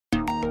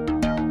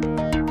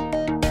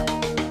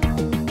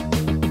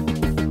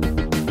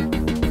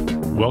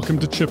Welcome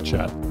to Chip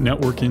Chat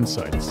Network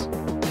Insights.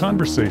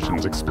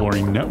 Conversations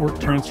exploring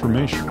network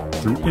transformation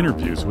through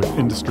interviews with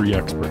industry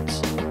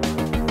experts.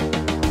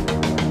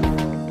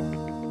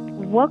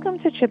 Welcome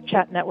to Chip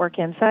Chat Network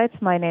Insights.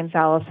 My name's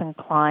Allyson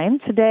Klein.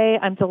 Today,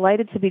 I'm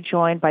delighted to be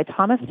joined by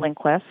Thomas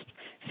Lindquist,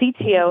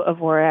 CTO of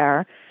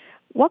VoerEir.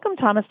 Welcome,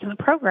 Thomas, to the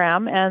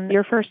program and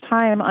your first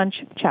time on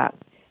Chip Chat.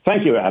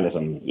 Thank you,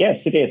 Allyson. Yes,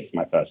 it is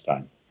my first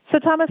time. So,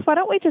 Thomas, why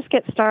don't we just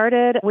get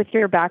started with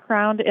your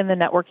background in the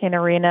networking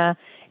arena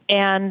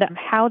and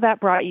how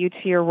that brought you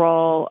to your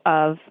role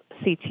of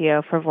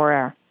CTO for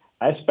VoerEir?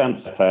 I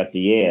spent 30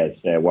 years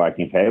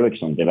working for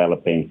Ericsson,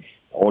 developing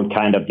all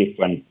kind of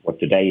different, what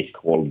today is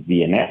called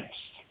VNFs,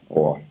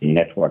 or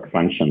network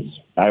functions.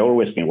 I've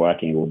always been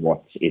working with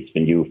what is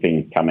the new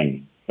thing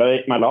coming.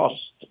 But my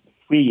last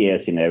 3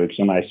 years in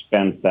Ericsson, I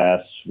spent as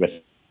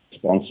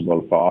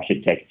responsible for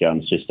architecture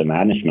and system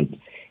management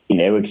in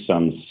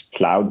Ericsson's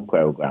cloud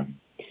program.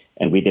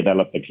 And we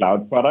developed a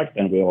cloud product,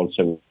 and we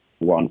also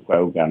won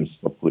programs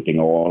for putting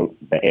all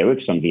the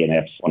Ericsson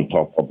VNFs on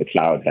top of the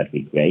cloud that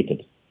we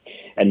created.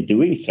 And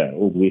doing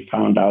so, we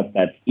found out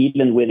that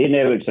even within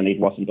Ericsson, it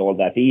wasn't all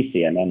that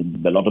easy. And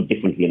then a lot of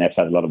different VNFs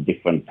had a lot of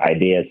different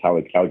ideas how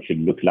a cloud should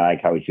look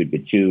like, how it should be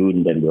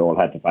tuned. And we all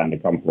had to find a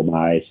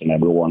compromise, and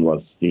everyone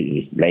was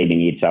blaming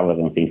each other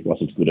and things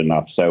wasn't good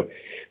enough. So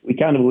we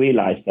kind of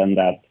realized then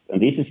that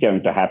this is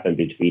going to happen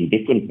between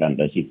different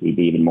vendors. It will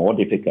be even more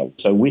difficult.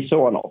 So we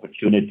saw an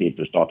opportunity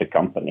to start a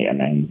company and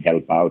then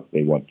help out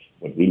with what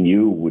we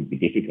knew would be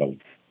difficult.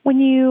 When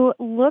you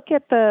look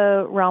at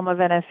the realm of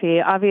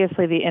NFV,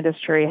 obviously the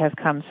industry has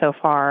come so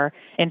far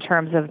in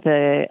terms of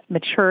the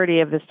maturity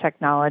of this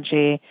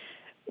technology.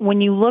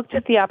 When you looked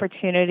at the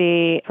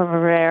opportunity for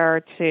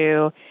VoerEir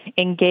to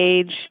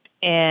engage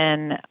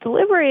in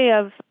delivery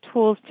of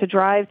tools to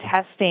drive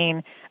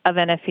testing of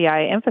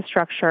NFV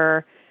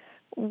infrastructure,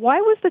 why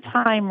was the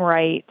time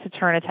right to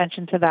turn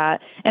attention to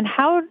that? And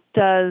how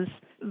does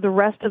the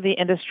rest of the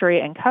industry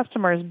and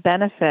customers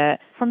benefit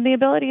from the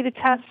ability to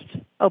test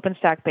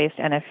OpenStack-based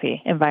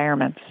NFV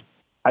environments?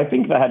 I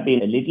think there had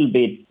been a little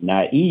bit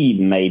naive,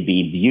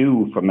 maybe,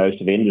 view from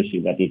most of the industry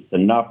that it's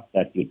enough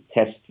that you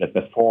test the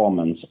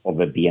performance of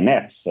the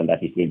DNFs and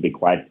that it will be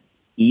quite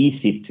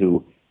easy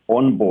to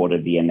onboard a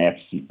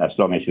DNFs as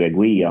long as you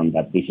agree on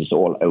that this is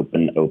all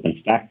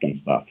OpenStack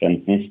and stuff.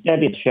 And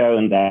instead, it's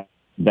shown that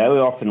very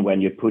often when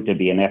you put a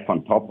DNF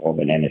on top of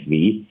an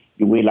NFV,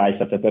 you realize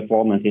that the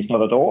performance is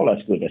not at all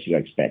as good as you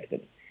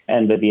expected.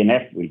 And the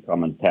DNF will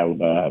come and tell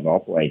the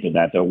operator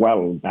that,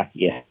 well, back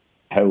here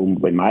home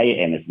with my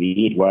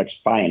NFV, it works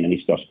fine and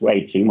it's just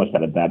great, so you must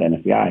have a bad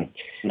NFVI.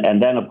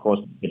 And then, of course,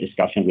 the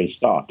discussion will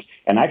start.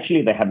 And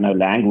actually, they have no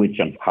language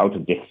on how to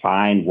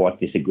define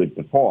what is a good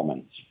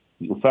performance.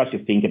 First, you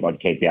think about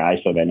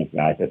KPIs of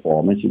NFVI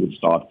performance. You would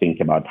start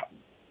thinking about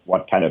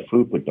what kind of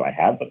throughput do I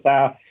have. But there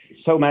are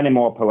so many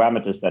more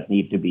parameters that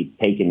need to be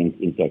taken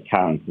into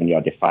account when you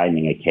are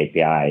defining a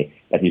KPI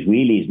that is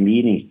really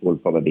meaningful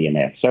for the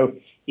DNF. So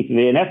if the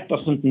DNF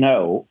doesn't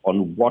know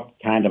on what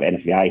kind of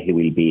NFVI he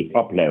will be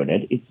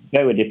uploaded, it's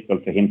very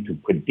difficult for him to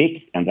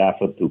predict and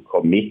therefore to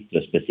commit to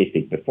a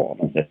specific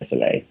performance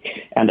SLA.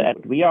 And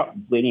what we are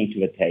bringing to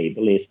the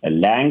table is a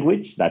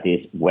language that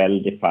is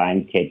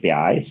well-defined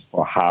KPIs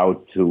for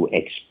how to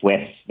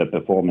express the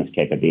performance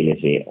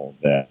capability of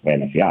the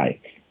NFVI.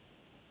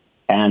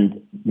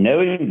 And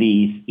knowing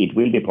these, it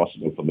will be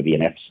possible for the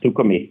DNFs to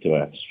commit to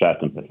a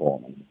certain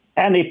performance.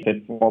 And if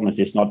the performance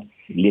is not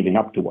living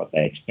up to what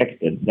they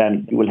expected,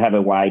 then you will have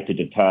a way to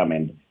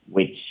determine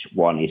which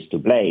one is to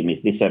blame.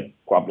 Is this a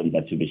problem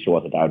that should be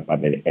sorted out by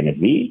the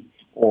NFV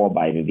or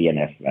by the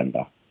DNF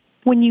vendor?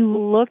 When you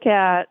look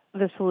at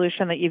the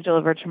solution that you've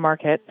delivered to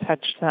market,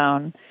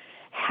 Touchstone,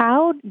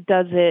 how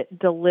does it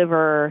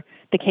deliver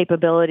the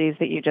capabilities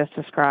that you just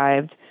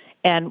described?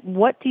 And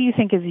what do you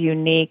think is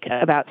unique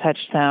about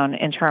Touchstone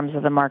in terms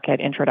of the market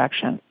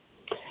introduction?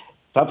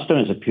 Touchstone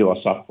is a pure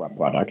software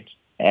product,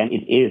 and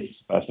it is,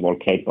 first of all,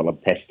 capable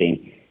of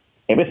testing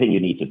everything you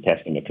need to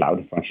test in the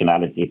cloud: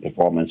 functionality,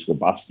 performance,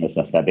 robustness,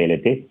 and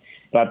stability.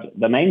 But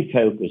the main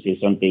focus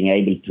is on being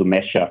able to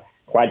measure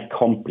quite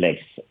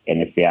complex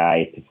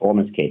NFVI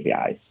performance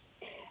KPIs.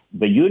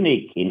 The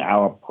unique in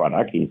our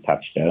product, in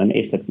Touchstone,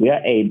 is that we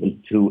are able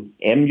to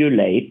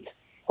emulate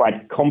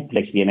quite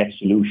complex DNF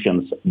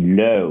solutions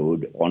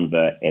load on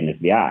the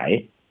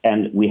NFVI,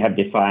 and we have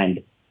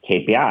defined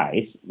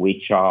KPIs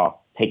which are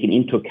taking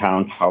into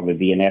account how the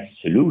DNF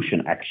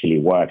solution actually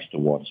works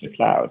towards the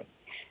cloud.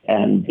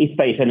 And if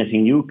there is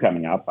anything new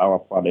coming up, our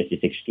product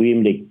is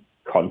extremely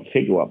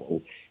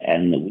configurable,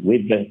 and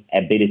with the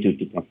ability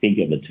to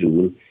configure the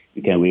tool,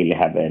 you can really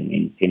have an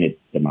infinite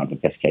amount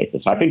of test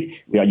cases. So I think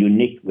we are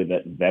unique with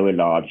a very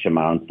large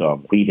amount of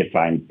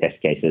predefined test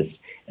cases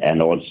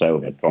and also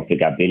the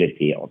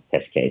configurability of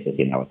test cases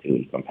in our tool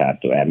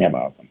compared to any of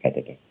our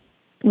competitors.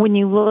 When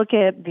you look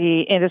at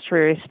the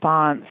industry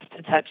response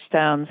to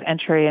Touchstone's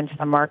entry into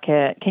the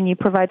market, can you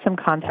provide some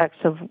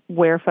context of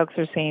where folks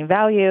are seeing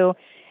value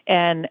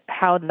and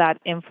how that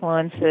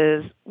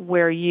influences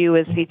where you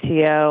as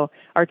CTO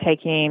are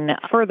taking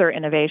further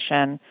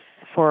innovation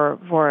for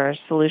VoerEir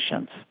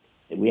solutions?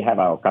 We have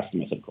our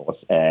customers, of course,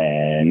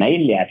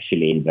 mainly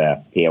actually in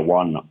the tier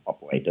one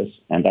operators,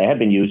 and they have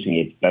been using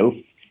it both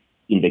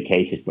in the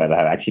cases where they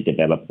have actually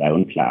developed their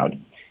own cloud,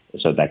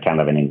 so they're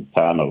kind of an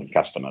internal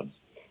customers,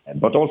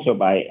 but also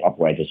by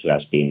operators who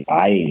have been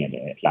buying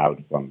a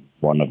cloud from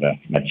one of the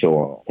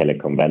mature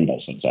telecom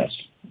vendors, such as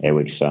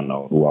Ericsson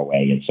or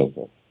Huawei and so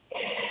forth.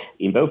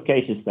 In both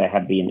cases, they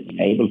have been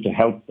able to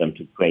help them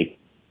to create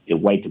a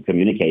way to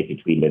communicate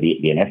between the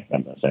VNF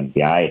vendors and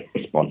BI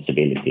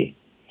responsibility.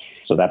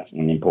 So that's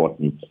an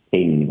important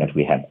thing that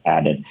we have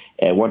added.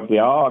 What we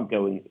are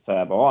going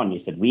further on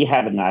is that we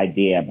have an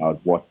idea about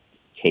what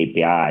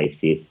KPIs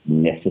is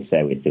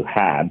necessary to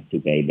have to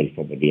be able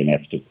for the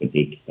VNF to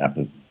predict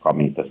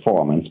upcoming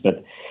performance.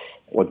 But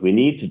what we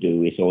need to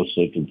do is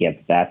also to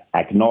get that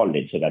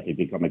acknowledged so that it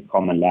becomes a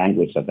common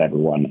language that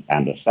everyone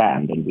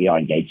understands. And we are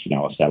engaging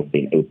ourselves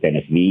in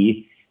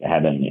OpenFV. They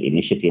have an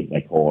initiative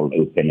they call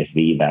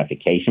OpenFV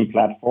Verification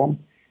Platform.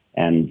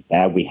 And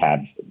there we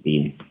have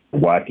been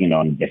working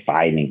on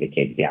defining the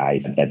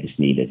KPIs that is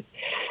needed.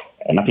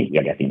 And I think we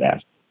are getting there.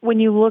 When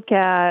you look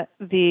at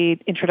the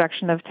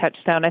introduction of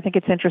Touchstone, I think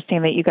it's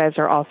interesting that you guys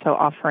are also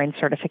offering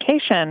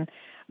certification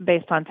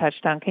based on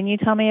Touchstone. Can you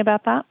tell me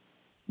about that?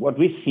 What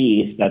we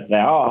see is that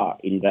there are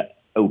in the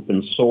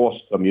open source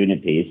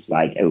communities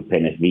like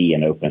OpenFV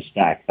and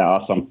OpenStack, there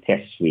are some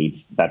test suites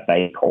that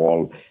they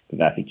call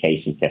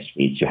verification test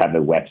suites. You have a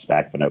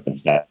WebStack from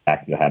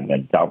OpenStack, you have a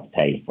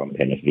Dovetail from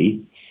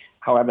OpenFV.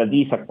 However,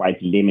 these are quite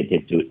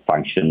limited to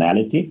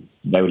functionality,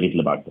 very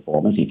little about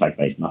performance. In fact,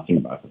 there is nothing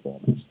about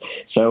performance.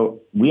 So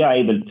we are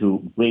able to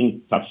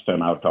bring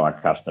Touchstone out to our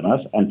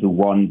customers and to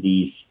run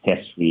these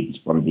test suites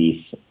from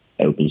these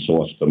open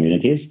source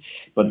communities.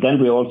 But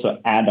then we also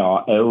add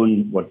our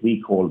own, what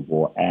we call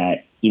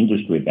VoerEir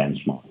industry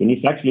benchmark. And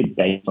it's actually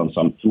based on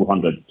some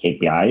 200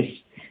 KPIs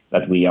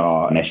that we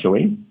are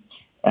measuring.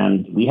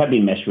 And we have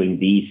been measuring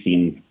these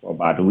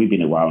we've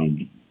been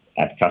around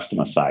at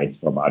customer sites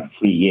for about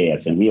 3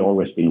 years, and we've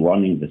always been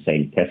running the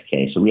same test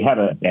case. So we have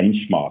a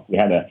benchmark. We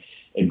have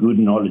a good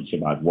knowledge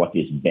about what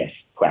is best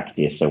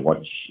practice and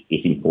what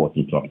is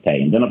important to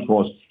obtain. Then, of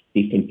course,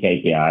 different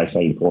KPIs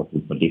are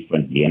important for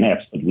different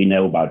VNFs, but we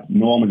know about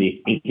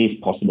normally it is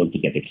possible to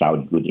get the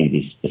cloud good in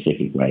this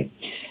specific way.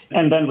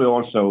 And then we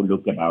also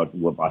look about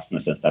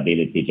robustness and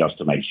stability just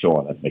to make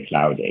sure that the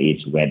cloud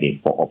is ready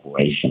for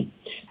operation.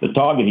 The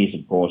target is,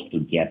 of course, to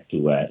get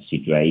to a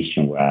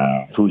situation where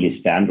a fully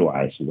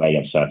standardized way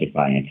of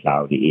certifying a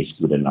cloud is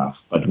good enough.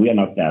 But we are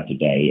not there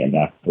today, and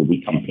therefore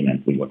we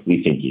complement with what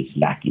we think is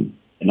lacking.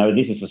 Now,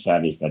 this is a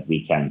service that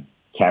we can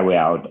carry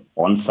out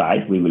on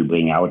site. We will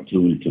bring our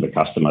tool to the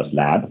customer's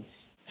lab.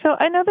 So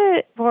I know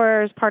that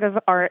VoerEir is part of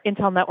our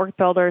Intel Network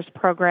Builders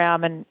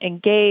program and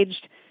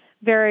engaged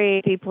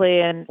very deeply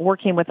in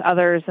working with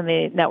others in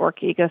the network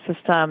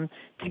ecosystem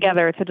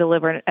together to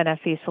deliver an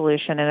NFV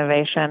solution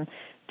innovation.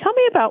 Tell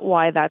me about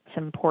why that's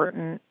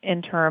important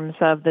in terms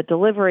of the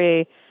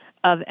delivery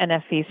of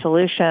NFV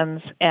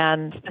solutions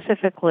and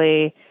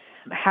specifically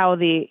how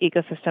the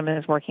ecosystem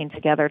is working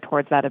together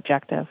towards that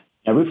objective.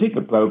 And we think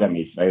the program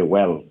is very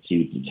well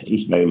suited.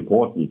 It's very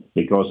important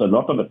because a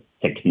lot of the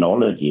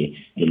technology,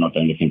 you not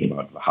only think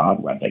about the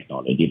hardware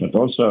technology, but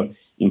also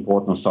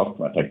important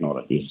software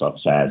technologies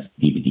such as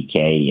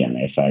DPDK and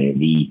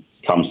SIOV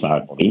comes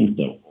out of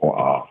Intel or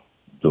are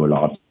to a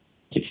large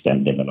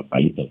extent developed by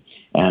Intel.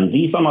 And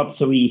these are not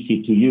so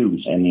easy to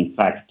use. And in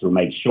fact, to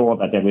make sure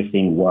that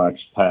everything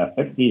works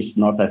perfect is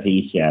not as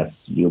easy as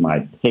you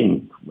might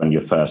think when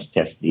you first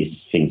test these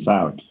things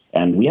out.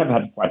 And we have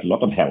had quite a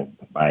lot of help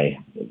by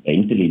the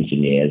Intel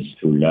engineers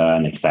to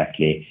learn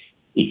exactly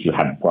if you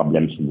have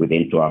problems with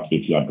interrupts,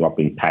 if you are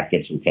dropping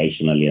packets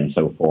occasionally and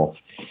so forth,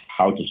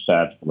 how to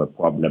search for a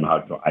problem, how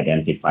to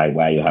identify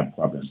where you have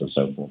problems and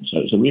so forth.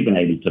 So we've been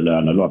able to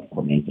learn a lot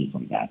from Intel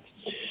from that.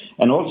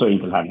 And also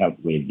Intel have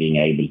helped with being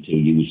able to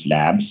use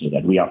labs so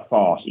that we are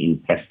fast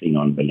in testing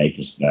on the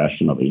latest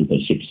version of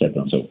Intel chipset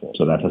and so forth.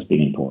 So that has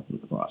been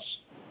important for us.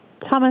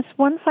 Thomas,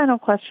 one final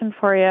question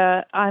for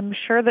you. I'm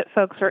sure that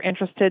folks are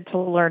interested to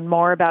learn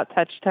more about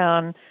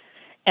Touchstone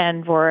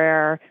and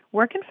VoerEir.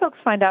 Where can folks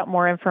find out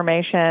more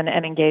information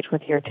and engage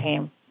with your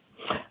team?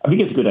 I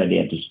think it's a good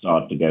idea to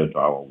start to go to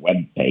our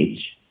webpage,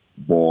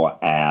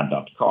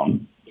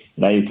 VoerEir.com.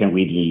 There you can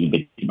read a little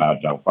bit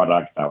about our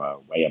product, our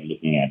way of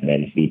looking at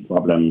NFV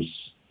problems,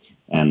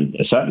 and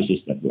the services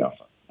that we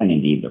offer, and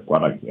indeed the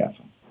product we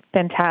offer.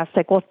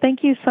 Fantastic. Well,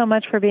 thank you so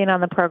much for being on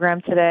the program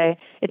today.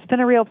 It's been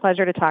a real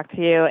pleasure to talk to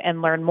you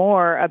and learn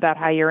more about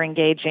how you're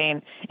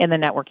engaging in the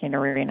networking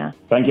arena.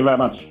 Thank you very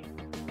much.